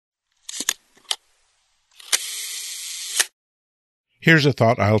Here's a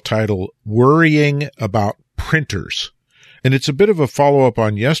thought I'll title Worrying About Printers. And it's a bit of a follow-up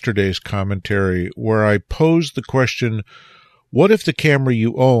on yesterday's commentary where I posed the question, what if the camera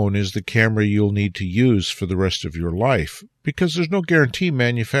you own is the camera you'll need to use for the rest of your life? Because there's no guarantee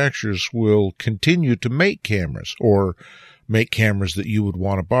manufacturers will continue to make cameras, or make cameras that you would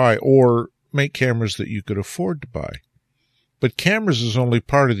want to buy, or make cameras that you could afford to buy. But cameras is only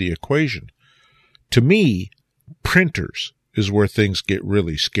part of the equation. To me, printers is where things get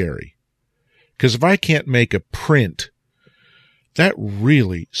really scary. Because if I can't make a print, that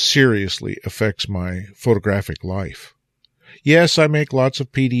really seriously affects my photographic life. Yes, I make lots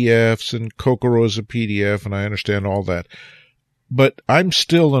of PDFs, and Kokoro is a PDF, and I understand all that. But I'm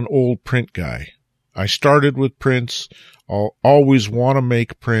still an old print guy. I started with prints. I'll always want to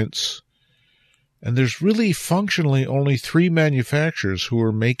make prints. And there's really functionally only 3 manufacturers who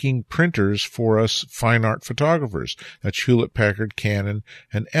are making printers for us fine art photographers. That's Hewlett-Packard, Canon,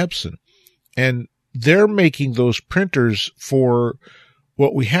 and Epson. And they're making those printers for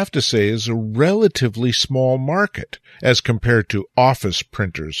what we have to say is a relatively small market as compared to office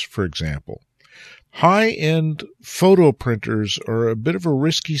printers, for example. High-end photo printers are a bit of a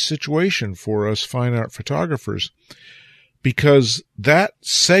risky situation for us fine art photographers, because that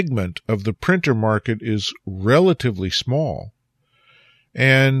segment of the printer market is relatively small.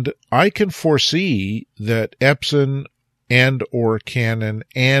 And I can foresee that Epson and or Canon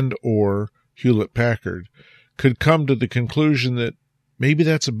and or Hewlett-Packard could come to the conclusion that maybe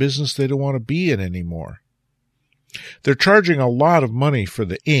that's a business they don't want to be in anymore. They're charging a lot of money for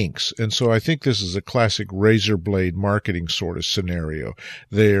the inks, and so I think this is a classic razor blade marketing sort of scenario.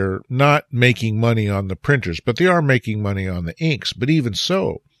 They're not making money on the printers, but they are making money on the inks. But even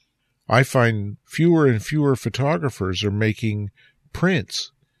so, I find fewer and fewer photographers are making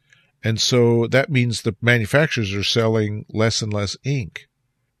prints, and so that means the manufacturers are selling less and less ink.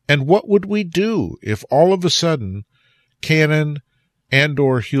 And what would we do if all of a sudden Canon and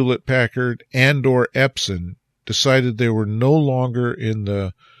or Hewlett-Packard and or Epson decided they were no longer in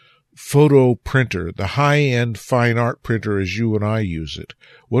the photo printer, the high-end fine art printer as you and I use it?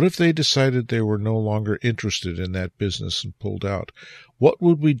 What if they decided they were no longer interested in that business and pulled out? What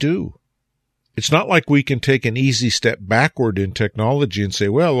would we do? It's not like we can take an easy step backward in technology and say,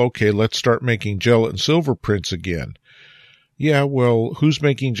 well, okay, let's start making gelatin silver prints again. Yeah, well, who's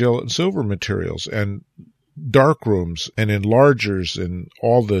making gelatin silver materials and darkrooms and enlargers and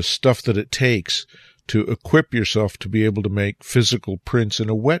all the stuff that it takes to equip yourself to be able to make physical prints in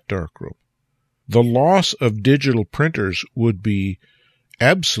a wet darkroom? The loss of digital printers would be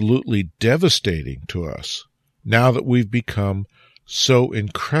absolutely devastating to us now that we've become so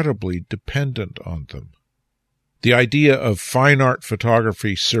incredibly dependent on them. The idea of fine art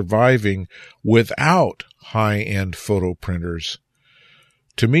photography surviving without high-end photo printers,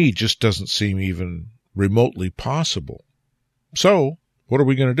 to me, just doesn't seem even remotely possible. So, what are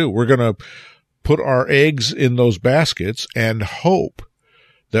we going to do? We're going to put our eggs in those baskets and hope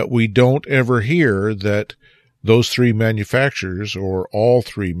that we don't ever hear that those 3 manufacturers or all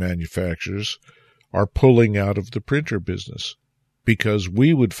 3 manufacturers are pulling out of the printer business, because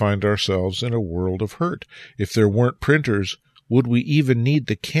we would find ourselves in a world of hurt. If there weren't printers, would we even need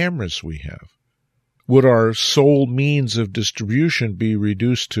the cameras we have? Would our sole means of distribution be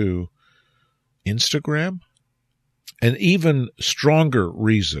reduced to Instagram? An even stronger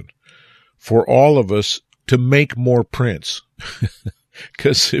reason for all of us to make more prints.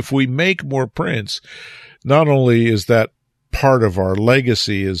 Because if we make more prints, not only is that part of our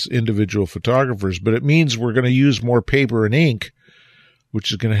legacy as individual photographers, but it means we're going to use more paper and ink,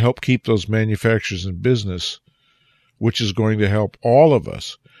 which is going to help keep those manufacturers in business, which is going to help all of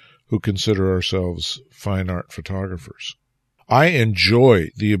us who consider ourselves fine art photographers. I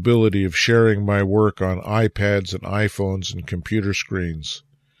enjoy the ability of sharing my work on iPads and iPhones and computer screens,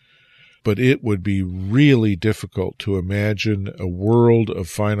 but it would be really difficult to imagine a world of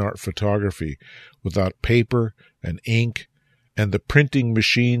fine art photography without paper and ink and the printing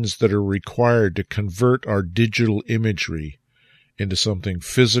machines that are required to convert our digital imagery into something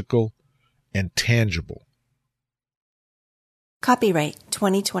physical and tangible. Copyright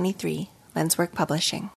 2023, Lenswork Publishing.